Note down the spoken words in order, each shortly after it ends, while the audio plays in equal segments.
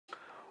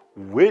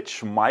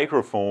Which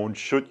microphone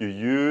should you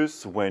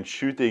use when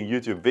shooting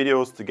YouTube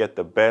videos to get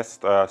the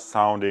best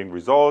sounding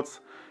results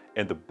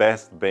and the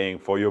best bang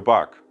for your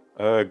buck?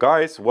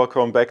 Guys,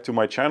 welcome back to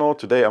my channel.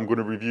 Today I'm going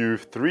to review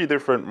 3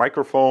 different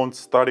microphones,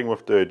 starting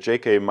with the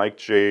JK Mic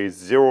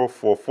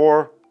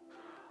J044,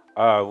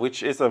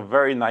 which is a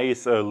very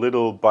nice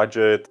little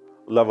budget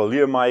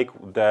lavalier mic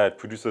that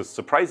produces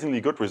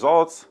surprisingly good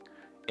results.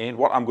 And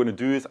what I'm going to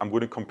do is I'm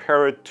going to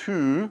compare it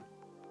to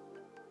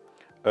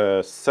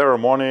a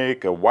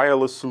Saramonic, a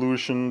wireless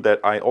solution that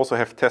I also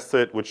have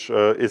tested, which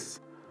is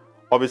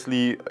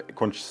obviously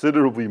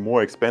considerably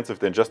more expensive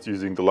than just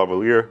using the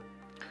lavalier,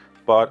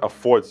 but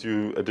affords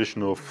you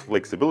additional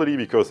flexibility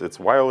because it's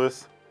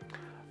wireless.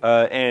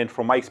 And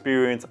from my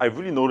experience, I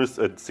really noticed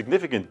a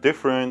significant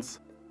difference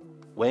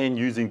when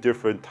using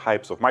different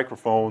types of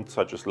microphones,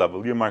 such as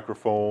lavalier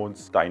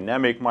microphones,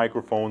 dynamic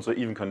microphones, or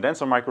even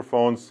condenser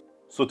microphones.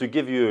 So to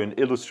give you an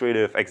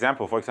illustrative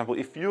example, for example,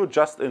 if you're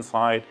just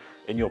inside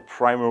and your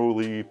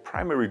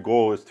primary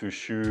goal is to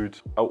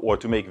shoot or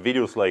to make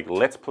videos like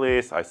Let's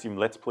Plays, I assume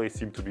Let's Plays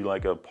seem to be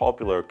like a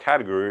popular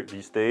category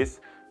these days,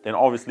 then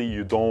obviously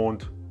you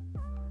don't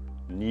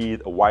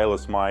need a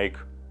wireless mic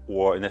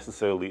or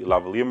necessarily a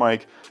lavalier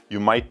mic. You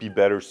might be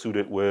better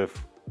suited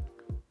with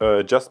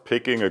just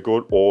picking a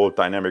good old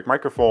dynamic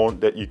microphone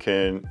that you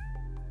can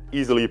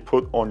easily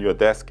put on your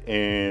desk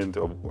and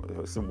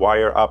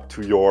wire up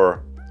to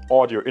your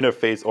audio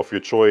interface of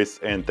your choice,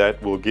 and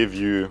that will give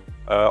you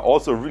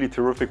also really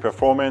terrific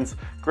performance.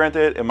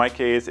 Granted, in my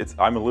case,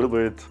 I'm a little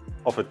bit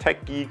of a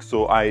tech geek,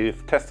 so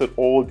I've tested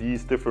all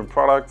these different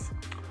products.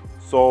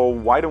 So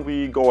why don't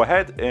we go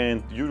ahead,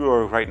 and you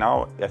are right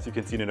now, as you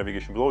can see in the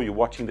navigation below, you're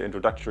watching the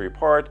introductory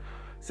part.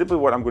 Simply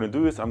what I'm going to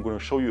do is I'm going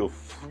to show you a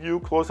few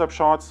close-up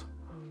shots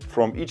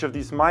from each of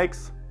these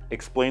mics,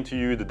 explain to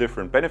you the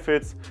different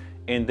benefits,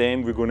 and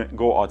then we're going to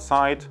go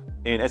outside.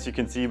 And as you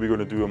can see, we're going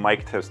to do a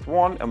mic test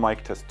 1, a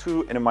mic test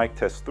 2, and a mic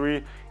test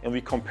 3. And we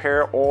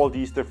compare all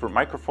these different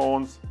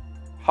microphones,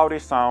 how they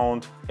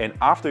sound. And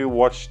after you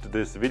watched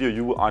this video,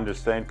 you will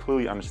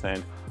clearly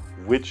understand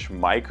which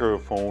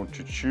microphone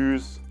to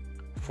choose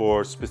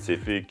for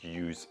specific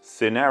use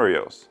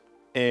scenarios.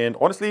 And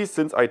honestly,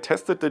 since I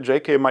tested the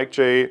JK Mic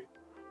J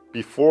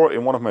before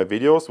in one of my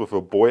videos with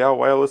a Boya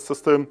wireless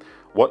system,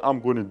 what I'm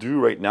going to do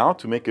right now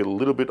to make it a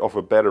little bit of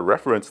a better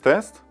reference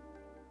test,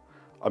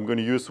 I'm going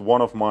to use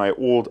one of my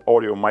old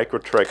audio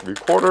micro-track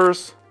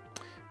recorders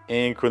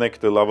and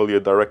connect the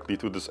lavalier directly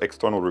to this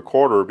external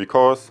recorder,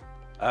 because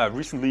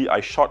recently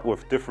I shot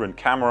with different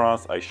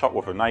cameras. I shot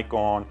with a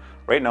Nikon.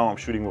 Right now I'm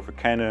shooting with a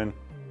Canon,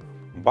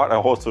 but I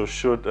also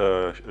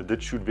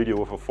did shoot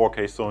video with a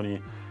 4K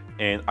Sony.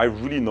 And I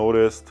really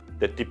noticed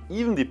that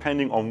even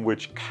depending on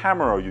which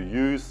camera you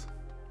use,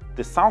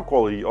 the sound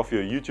quality of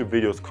your YouTube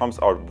videos comes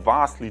out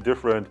vastly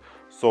different.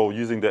 So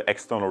using the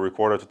external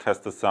recorder to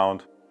test the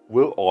sound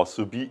will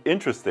also be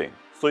interesting.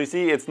 So you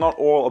see, it's not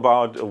all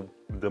about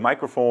the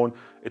microphone,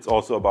 it's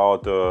also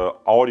about the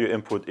audio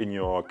input in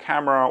your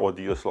camera or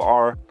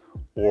DSLR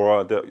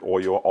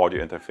or your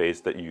audio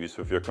interface that you use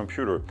with your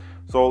computer.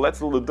 So let's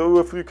do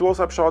a few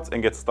close-up shots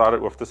and get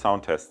started with the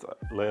sound test.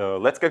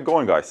 Let's get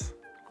going, guys.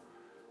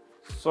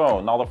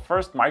 So now the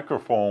first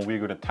microphone we're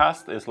going to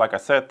test is, like I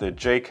said, the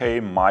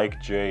JK Mic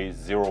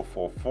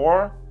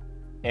J044.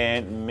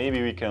 And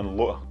maybe we can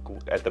look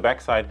at the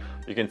back side.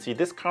 You can see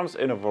this comes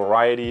in a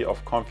variety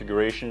of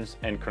configurations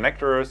and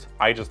connectors.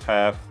 I just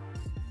have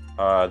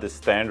this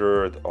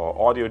standard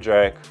audio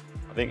jack.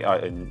 I think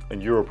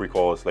in Europe we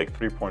call it like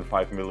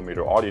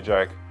 3.5mm audio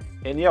jack.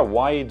 And yeah,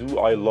 why do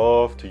I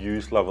love to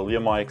use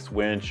lavalier mics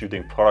when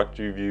shooting product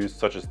reviews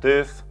such as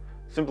this?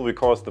 Simply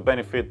because the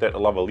benefit that a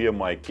lavalier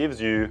mic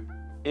gives you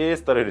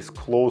is that it is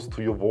close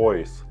to your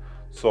voice.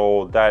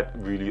 So that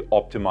really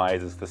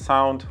optimizes the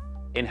sound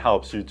and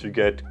helps you to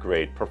get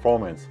great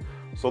performance.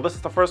 So this is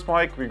the first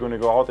mic. We're going to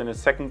go out in a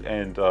second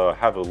and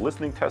have a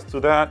listening test to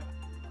that.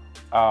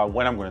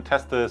 When I'm going to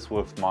test this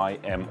with my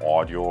M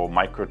Audio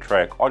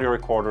micro-track audio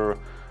recorder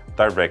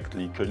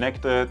directly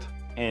connected.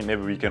 And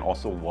maybe we can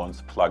also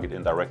once plug it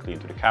in directly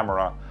into the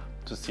camera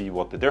to see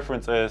what the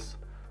difference is.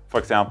 For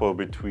example,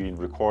 between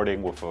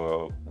recording with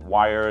a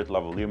wired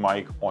lavalier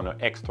mic on an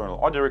external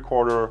audio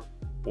recorder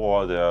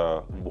or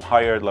the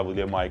wired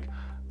lavalier mic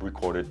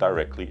recorded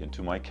directly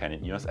into my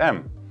Canon EOS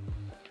M.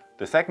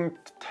 The second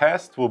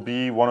test will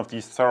be one of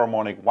these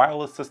Saramonic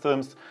wireless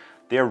systems.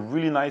 They're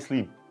really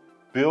nicely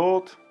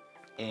built,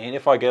 and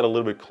if I get a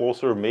little bit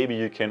closer, maybe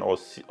you can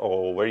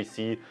already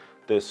see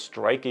the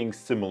striking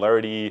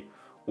similarity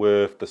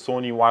with the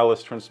Sony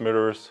wireless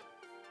transmitters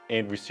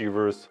and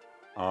receivers.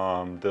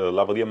 The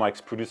lavalier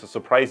mics produce a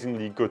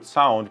surprisingly good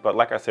sound, but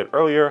like I said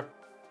earlier,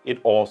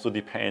 it also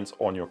depends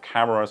on your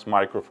camera's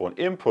microphone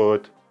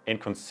input. And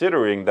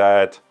considering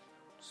that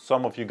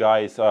some of you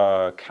guys,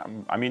 I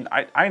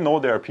know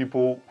there are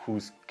people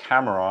whose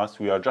cameras,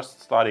 we are just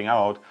starting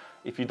out.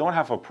 If you don't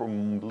have a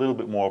little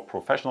bit more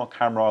professional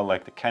camera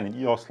like the Canon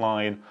EOS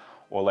line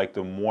or like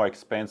the more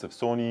expensive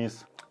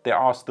Sonys, there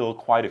are still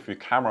quite a few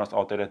cameras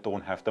out there that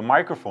don't have the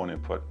microphone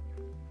input.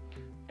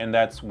 and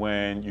that's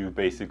when you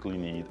basically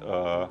need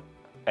a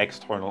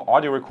external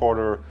audio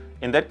recorder.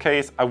 In that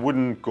case, I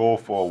wouldn't go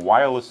for a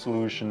wireless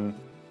solution,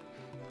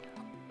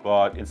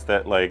 but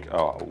instead like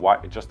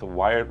just a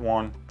wired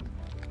one.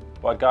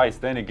 But guys,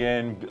 then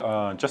again,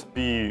 just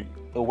be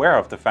aware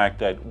of the fact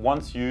that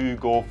once you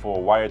go for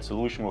a wired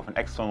solution with an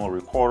external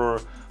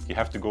recorder, you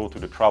have to go to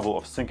the trouble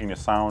of syncing the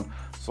sound.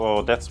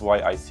 So that's why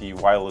I see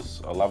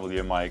wireless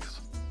lavalier mics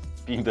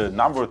being the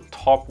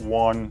top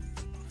one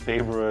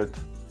favorite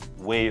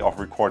way of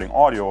recording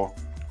audio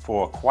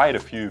for quite a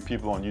few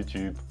people on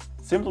YouTube,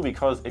 simply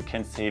because it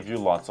can save you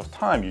lots of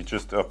time. You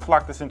just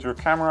plug this into your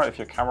camera. If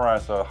your camera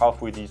has a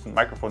halfway decent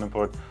microphone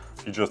input,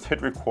 you just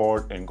hit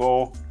record and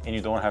go, and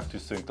you don't have to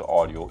sync the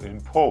audio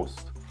in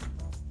post.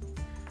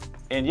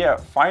 And yeah,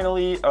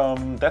 finally,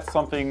 that's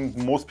something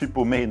most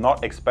people may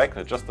not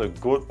expect. Just a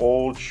good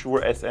old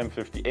Shure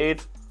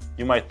SM58.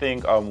 You might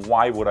think,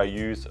 why would I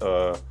use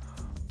a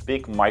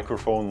big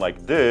microphone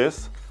like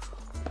this?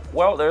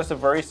 Well, there's a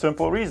very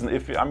simple reason.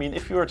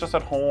 If you're just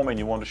at home and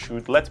you want to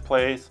shoot Let's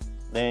Plays,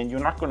 then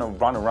you're not going to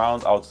run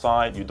around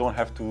outside. You don't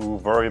have to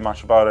worry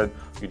much about it.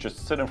 You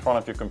just sit in front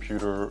of your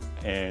computer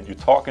and you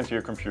talk into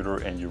your computer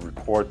and you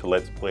record the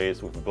Let's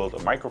Plays with a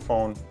built-in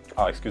microphone.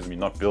 Excuse me,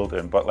 not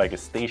built-in, but like a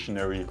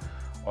stationary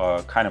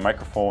kind of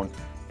microphone.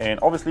 And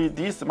obviously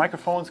these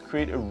microphones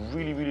create a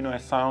really, really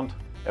nice sound,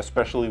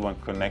 especially when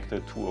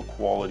connected to a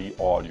quality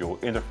audio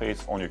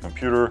interface on your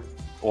computer,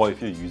 or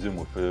if you use them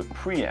with a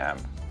preamp.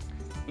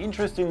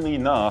 Interestingly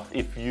enough,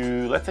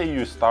 let's say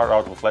you start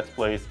out with Let's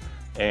Plays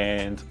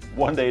and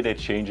one day that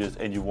changes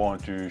and you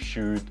want to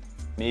shoot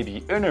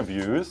maybe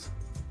interviews,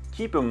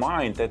 keep in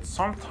mind that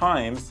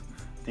sometimes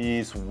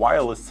these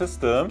wireless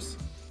systems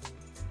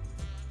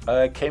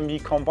can be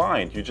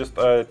combined. You just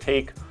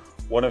take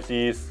one of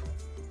these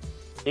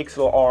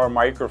XLR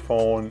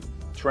microphone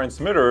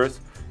transmitters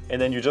and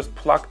then you just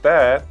plug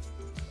that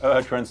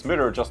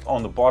transmitter just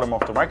on the bottom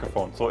of the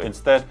microphone. So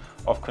instead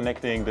of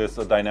connecting this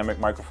dynamic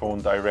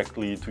microphone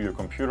directly to your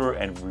computer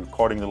and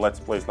recording the Let's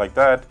Plays like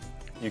that,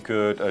 you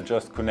could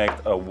just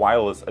connect a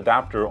wireless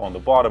adapter on the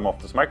bottom of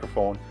this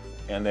microphone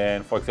and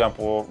then, for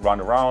example,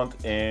 run around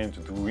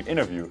and do an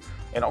interview.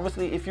 And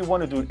obviously, if you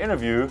want to do an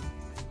interview,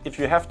 if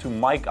you have to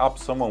mic up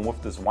someone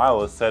with this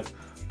wireless set,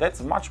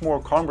 that's much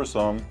more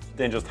cumbersome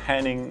than just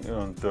handing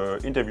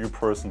the interview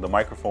person the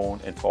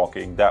microphone and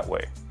talking that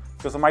way.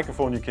 Because a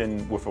microphone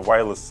with a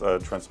wireless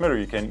transmitter,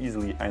 you can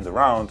easily hand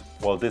around,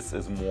 while this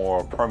is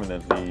more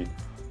permanently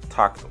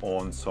tucked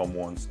on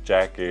someone's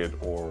jacket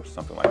or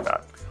something like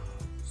that.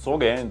 So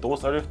again,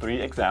 those are the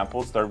three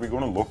examples that we're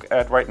going to look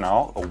at right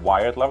now. A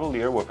wired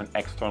lavalier with an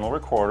external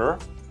recorder.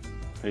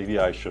 Maybe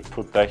I should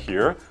put that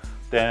here.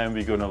 Then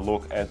we're going to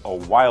look at a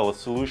wireless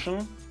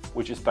solution,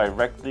 which is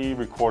directly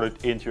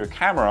recorded into your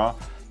camera.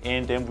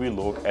 And then we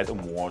look at a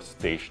more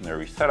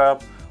stationary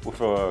setup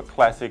with a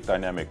classic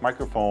dynamic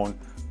microphone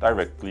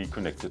directly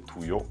connected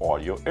to your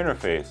audio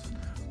interface.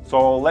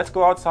 So let's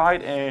go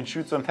outside and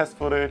shoot some test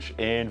footage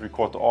and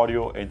record the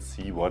audio and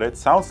see what it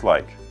sounds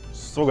like.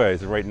 So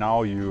guys, right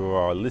now you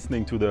are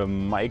listening to the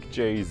Mic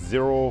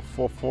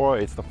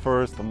J044. It's the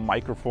first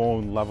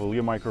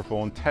lavalier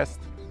microphone test,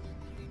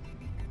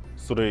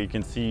 so that you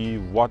can see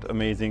what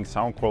amazing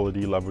sound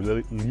quality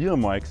lavalier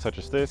mics such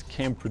as this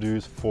can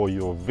produce for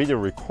your video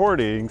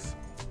recordings.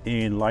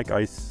 And like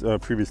I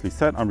previously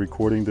said, I'm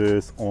recording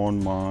this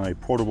on my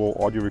portable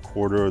audio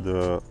recorder,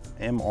 the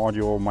M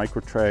Audio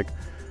Microtrack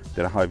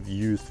that I have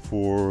used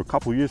for a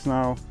couple years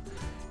now.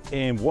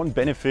 And one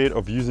benefit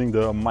of using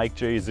the Mic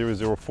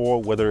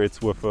J004, whether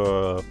it's with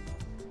a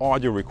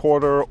audio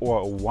recorder or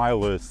a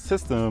wireless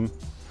system,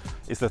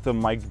 is that the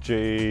Mic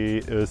J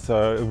is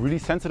a really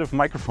sensitive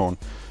microphone.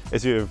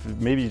 As you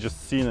have maybe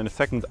just seen in a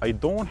second, I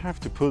don't have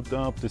to put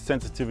up the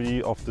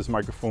sensitivity of this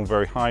microphone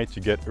very high to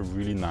get a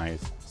really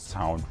nice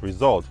sound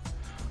result.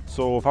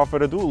 So without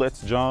further ado,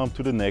 let's jump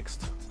to the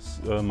next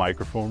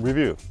microphone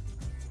review.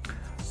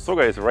 So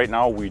guys, right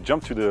now we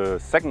jump to the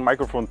second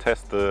microphone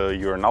test.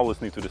 You are now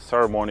listening to the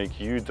Saramonic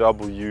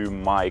UW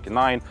Mic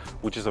 9,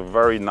 which is a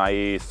very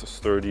nice,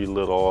 sturdy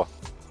little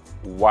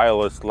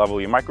wireless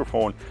lavalier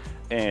microphone.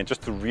 And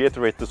just to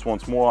reiterate this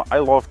once more, I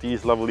love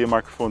these lavalier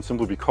microphones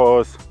simply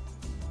because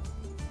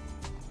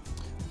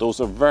those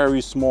are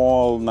very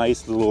small,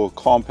 nice little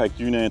compact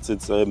units.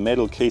 It's a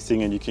metal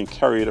casing and you can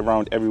carry it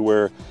around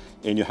everywhere,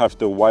 and you have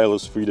the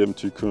wireless freedom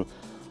to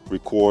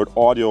record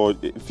audio.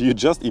 If you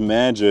just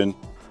imagine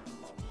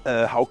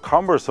how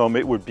cumbersome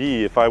it would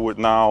be if I would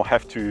now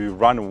have to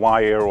run a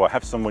wire or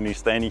have somebody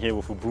standing here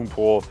with a boom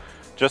pole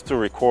just to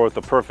record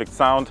the perfect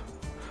sound.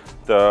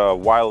 The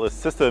wireless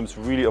systems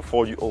really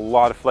afford you a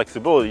lot of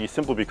flexibility,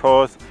 simply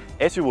because,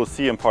 as you will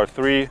see in part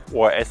 3,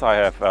 or as I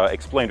have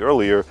explained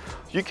earlier,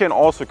 you can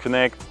also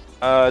connect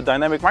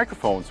dynamic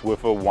microphones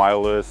with a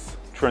wireless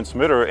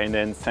transmitter and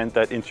then send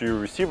that into your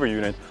receiver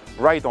unit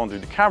right onto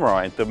the camera.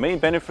 And the main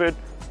benefit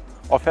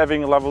of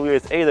having a lavalier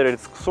is that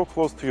it's so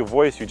close to your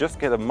voice, you just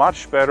get a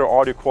much better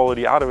audio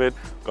quality out of it.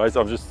 Guys,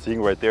 I'm just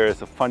seeing right there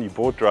is a funny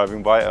boat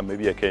driving by, and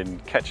maybe I can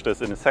catch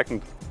this in a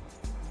second.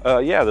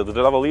 Yeah, the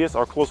lavaliers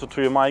are closer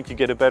to your mic, you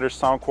get a better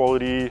sound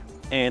quality,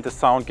 and the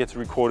sound gets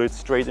recorded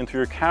straight into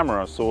your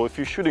camera. So if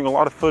you're shooting a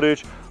lot of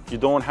footage, you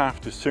don't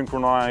have to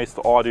synchronize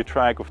the audio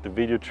track with the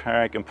video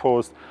track in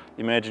post.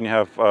 Imagine you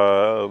have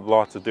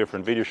lots of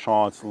different video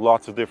shots,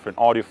 lots of different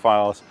audio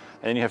files,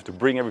 and you have to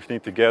bring everything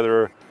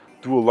together,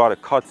 do a lot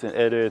of cuts and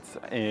edits,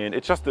 and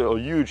it's just a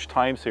huge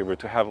time saver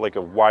to have like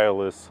a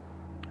wireless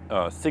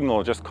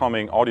signal just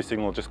coming, audio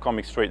signal just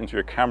coming straight into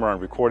your camera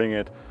and recording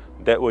it.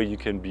 That way you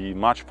can be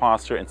much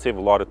faster and save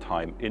a lot of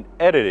time in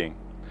editing.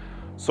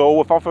 So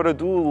without further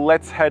ado,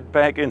 let's head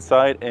back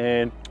inside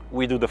and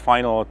we do the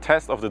final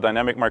test of the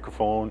dynamic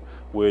microphone,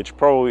 which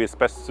probably is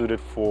best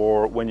suited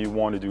for when you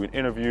want to do an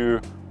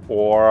interview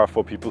or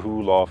for people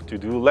who love to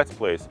do Let's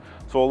Plays.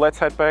 So let's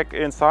head back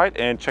inside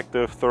and check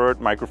the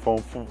third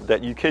microphone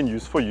that you can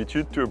use for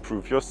YouTube to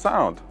improve your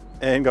sound.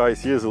 And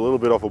guys, here's a little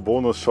bit of a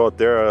bonus shot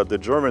there. The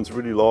Germans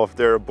really love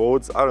their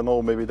boats. I don't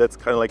know, maybe that's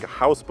kind of like a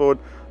houseboat.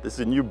 This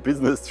is a new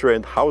business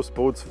trend,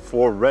 houseboats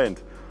for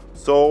rent.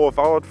 So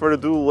without further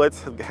ado,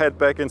 let's head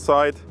back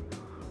inside.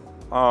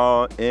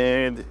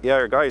 And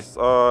yeah, guys,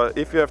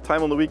 if you have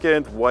time on the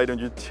weekend, why don't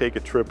you take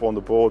a trip on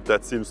the boat?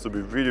 That seems to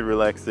be really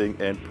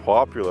relaxing and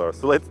popular.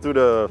 So let's do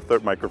the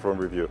third microphone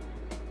review.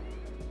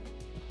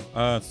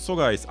 So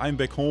guys, I'm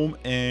back home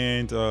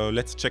and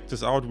let's check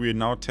this out. We are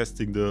now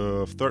testing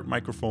the third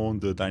microphone,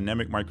 the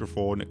dynamic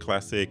microphone, a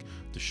classic,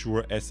 the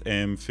Shure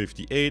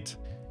SM58.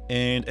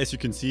 And as you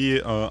can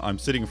see, I'm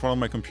sitting in front of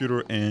my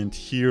computer, and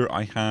here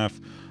I have,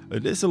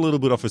 this a little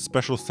bit of a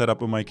special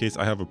setup in my case.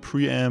 I have a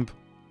preamp,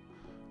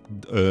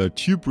 a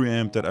tube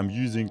preamp that I'm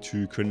using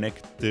to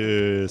connect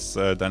this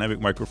dynamic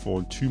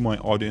microphone to my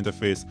audio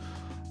interface,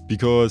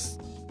 because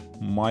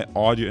my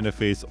audio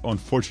interface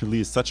unfortunately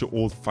is such an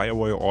old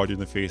Firewire audio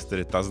interface that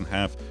it doesn't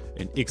have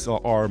an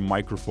XLR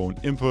microphone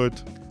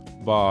input.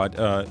 But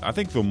I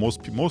think for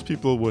most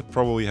people would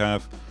probably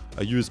have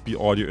a USB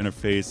audio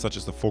interface such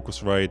as the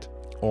Focusrite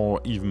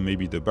or even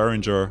maybe the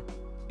Behringer,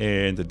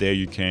 and there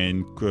you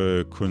can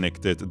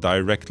connect it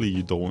directly.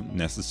 You don't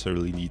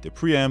necessarily need a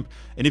preamp.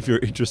 And if you're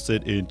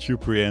interested in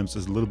tube preamps,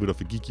 it's a little bit of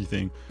a geeky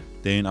thing,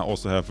 then I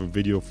also have a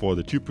video for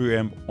the tube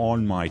preamp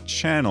on my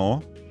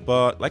channel.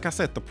 But like I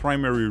said, the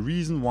primary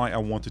reason why I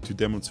wanted to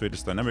demonstrate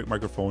this dynamic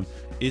microphone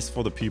is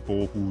for the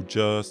people who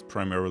just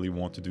primarily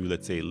want to do,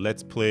 let's say,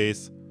 Let's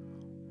Plays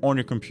on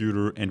your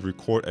computer and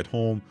record at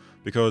home.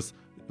 Because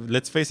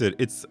let's face it,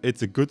 it's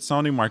a good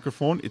sounding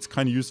microphone, it's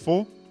kind of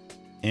useful.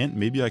 And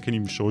maybe I can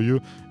even show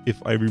you,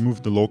 if I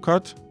remove the low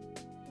cut,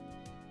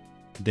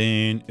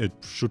 then it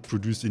should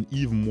produce an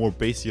even more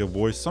bassier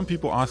voice. Some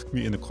people ask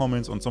me in the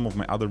comments on some of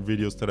my other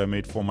videos that I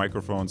made for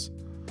microphones,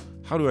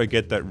 how do I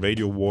get that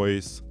radio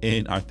voice?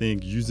 And I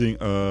think using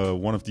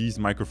one of these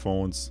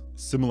microphones,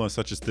 similar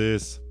such as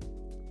this,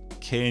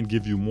 can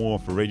give you more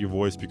of a radio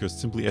voice, because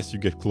simply as you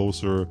get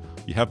closer,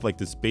 you have like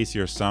this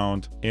bassier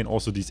sound. And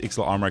also these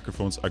XLR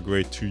microphones are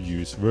great to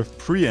use with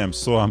preamps.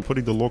 So I'm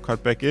putting the low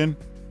cut back in,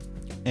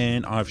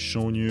 and I've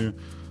shown you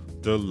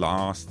the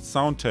last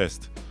sound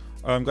test.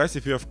 Guys,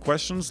 if you have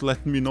questions,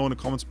 let me know in the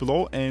comments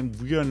below. And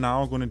we are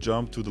now going to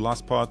jump to the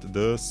last part,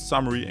 the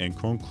summary and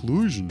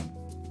conclusion.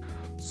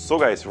 So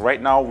guys,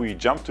 right now we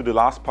jump to the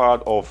last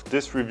part of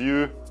this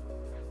review,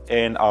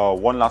 and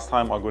one last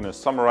time I'm going to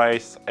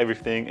summarize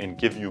everything and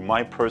give you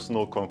my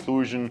personal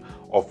conclusion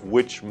of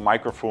which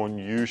microphone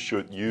you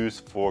should use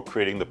for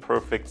creating the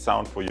perfect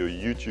sound for your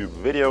YouTube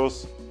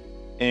videos.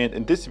 And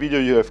in this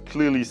video you have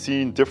clearly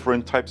seen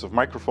different types of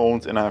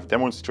microphones, and I have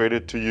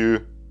demonstrated to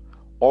you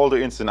all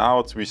the ins and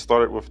outs. We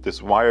started with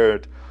this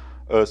wired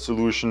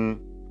solution,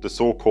 the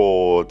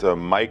so-called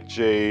Mic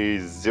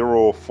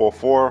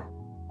J044.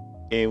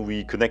 And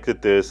we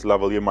connected this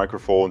lavalier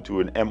microphone to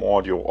an M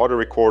audio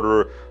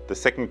recorder. The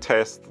second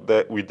test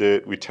that we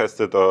did, we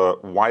tested a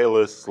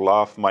wireless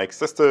lav mic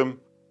system,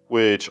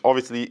 which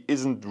obviously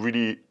isn't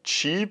really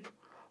cheap,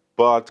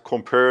 but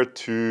compared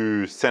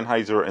to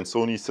Sennheiser and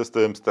Sony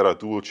systems that are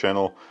dual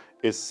channel,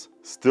 is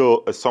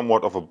still a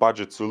somewhat of a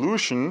budget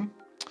solution.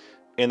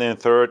 And then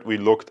third, we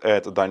looked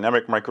at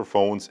dynamic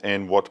microphones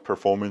and what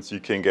performance you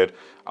can get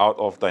out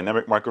of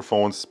dynamic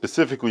microphones,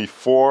 specifically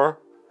for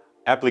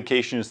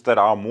applications that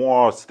are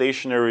more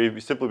stationary,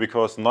 simply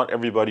because not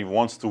everybody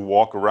wants to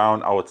walk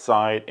around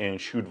outside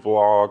and shoot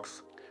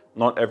vlogs.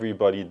 Not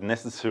everybody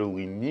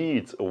necessarily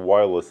needs a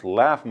wireless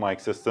lav mic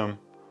system.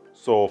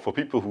 So for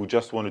people who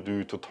just want to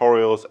do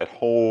tutorials at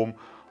home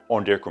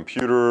on their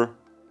computer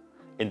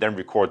and then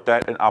record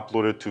that and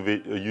upload it to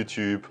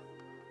YouTube,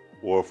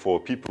 or for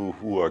people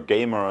who are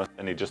gamers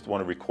and they just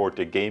want to record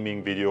their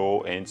gaming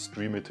video and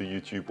stream it to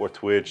YouTube or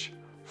Twitch,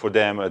 for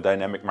them a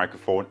dynamic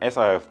microphone, as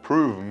I have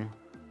proven,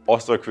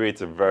 also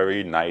creates a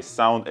very nice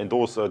sound. And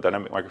those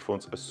dynamic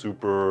microphones are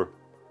super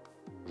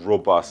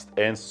robust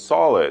and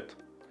solid.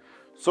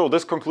 So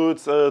this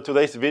concludes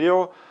today's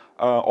video.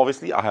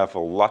 Obviously I have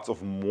lots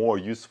of more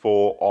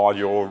useful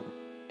audio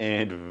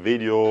and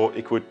video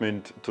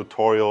equipment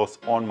tutorials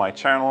on my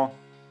channel.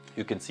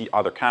 You can see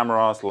other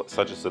cameras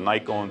such as the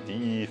Nikon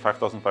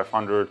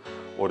DE5500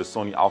 or the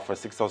Sony Alpha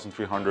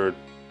 6300.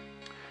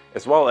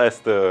 as well as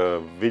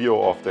the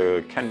video of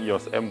the Canon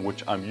EOS M,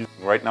 which I'm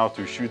using right now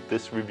to shoot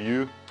this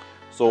review.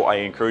 So I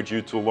encourage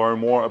you to learn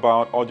more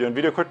about audio and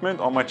video equipment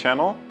on my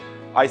channel.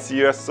 I see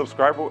you as a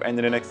subscriber, and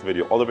in the next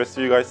video. All the best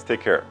to you guys,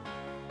 take care.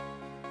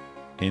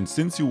 And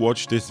since you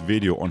watched this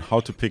video on how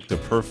to pick the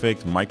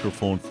perfect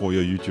microphone for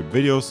your YouTube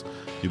videos,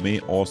 you may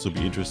also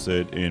be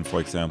interested in, for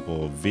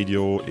example,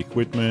 video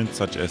equipment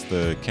such as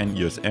the Canon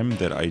EOS M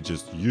that I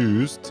just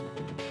used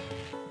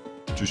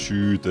to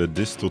shoot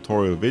this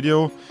tutorial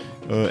video.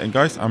 And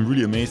guys, I'm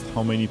really amazed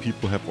how many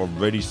people have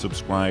already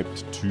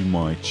subscribed to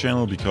my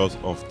channel because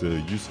of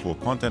the useful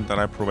content that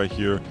I provide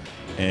here.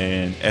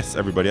 And as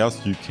everybody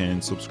else, you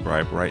can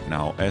subscribe right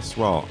now as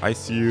well. I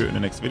see you in the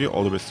next video.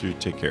 All the best to you.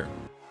 Take care.